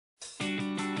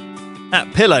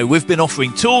At Pillow, we've been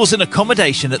offering tours and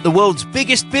accommodation at the world's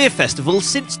biggest beer festival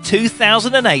since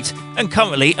 2008, and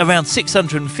currently around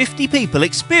 650 people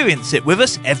experience it with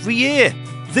us every year.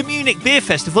 The Munich Beer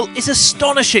Festival is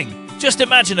astonishing. Just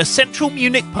imagine a central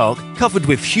Munich park covered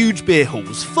with huge beer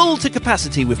halls, full to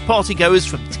capacity with partygoers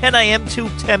from 10 AM till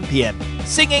 10 PM,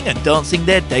 singing and dancing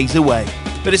their days away.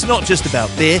 But it's not just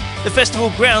about beer. The festival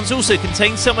grounds also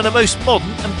contain some of the most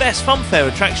modern and best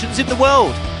funfair attractions in the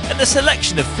world, and the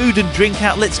selection of food and drink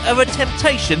outlets are a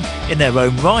temptation in their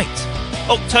own right.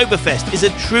 Oktoberfest is a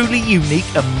truly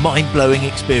unique and mind-blowing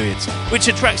experience, which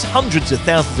attracts hundreds of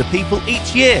thousands of people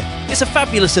each year. It's a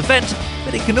fabulous event,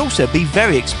 but it can also be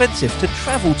very expensive to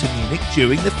travel to Munich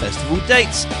during the festival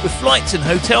dates, with flights and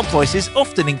hotel prices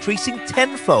often increasing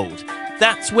tenfold.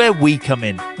 That's where we come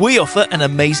in. We offer an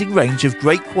amazing range of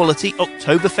great quality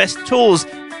Oktoberfest tours.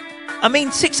 I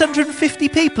mean, 650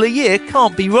 people a year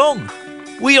can't be wrong.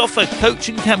 We offer coach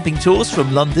and camping tours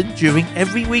from London during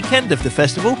every weekend of the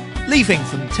festival, leaving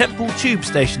from Temple Tube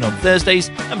Station on Thursdays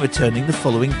and returning the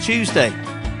following Tuesday.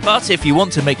 But if you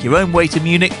want to make your own way to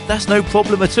Munich, that's no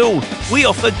problem at all. We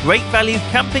offer great value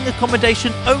camping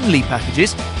accommodation only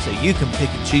packages, so you can pick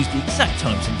and choose the exact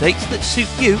times and dates that suit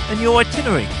you and your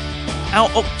itinerary. Our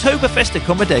Oktoberfest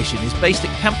accommodation is based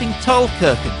at Camping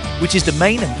Thalkirchen, which is the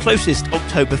main and closest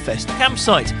Oktoberfest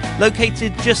campsite,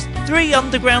 located just 3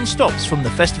 underground stops from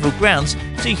the festival grounds,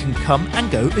 so you can come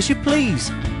and go as you please.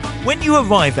 When you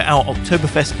arrive at our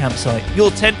Oktoberfest campsite,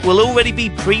 your tent will already be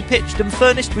pre-pitched and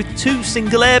furnished with 2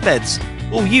 single airbeds.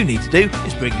 All you need to do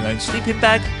is bring your own sleeping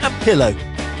bag and pillow.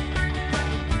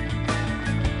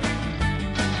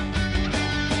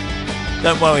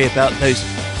 Don't worry about those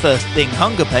first thing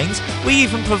hunger pains. We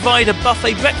even provide a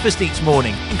buffet breakfast each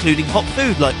morning, including hot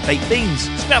food like baked beans,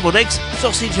 scrambled eggs,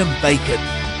 sausage and bacon.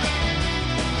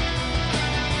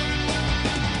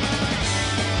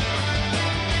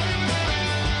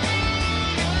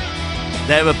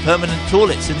 There are permanent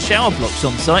toilets and shower blocks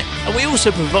on site, and we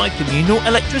also provide communal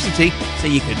electricity so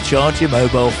you can charge your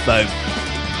mobile phone.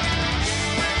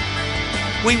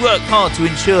 We work hard to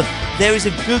ensure there is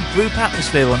a good group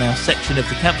atmosphere on our section of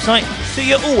the campsite, so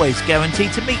you're always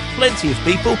guaranteed to meet plenty of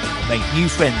people and make new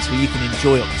friends who you can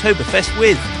enjoy Oktoberfest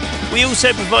with. We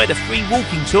also provide a free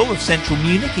walking tour of central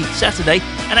Munich each Saturday,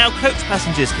 and our coach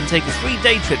passengers can take a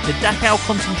 3-day trip to Dachau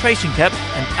concentration camp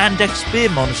and Andech Spear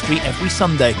Monastery every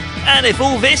Sunday. And if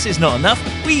all this is not enough,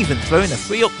 we even throw in a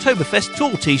free Oktoberfest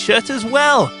tour t-shirt as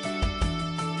well.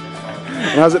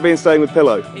 And how's it been staying with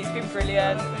Pillow? It's been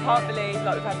brilliant. I can't believe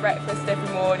we've had breakfast every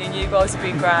morning. You guys have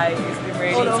been great. It's been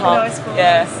really top.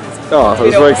 Yeah. Oh,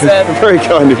 that was very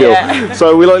kind of you. Yeah.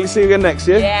 So we'll likely see you again next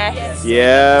year? Yes.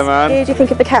 Yeah, man. What did you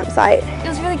think of the campsite? It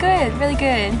was really good, really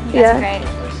good. You guys are great.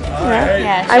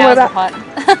 Yeah. And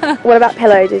what about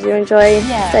Pillow? Did you enjoy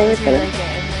staying with Pillow? Really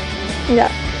good. Yeah.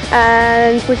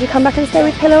 And would you come back and stay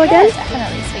with Pillow again? Yeah,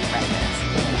 definitely. Sweet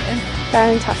breakfast.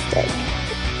 Fantastic.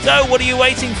 So what are you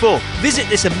waiting for? Visit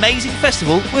this amazing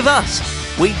festival with us.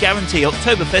 We guarantee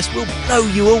Oktoberfest will blow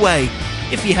you away.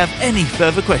 If you have any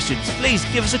further questions, please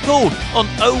give us a call on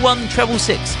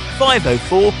 01666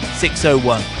 504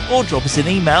 601 or drop us an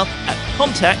email at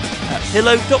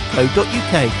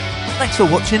contact@pillow.co.uk. Thanks for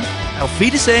watching. Auf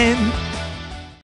Wiedersehen.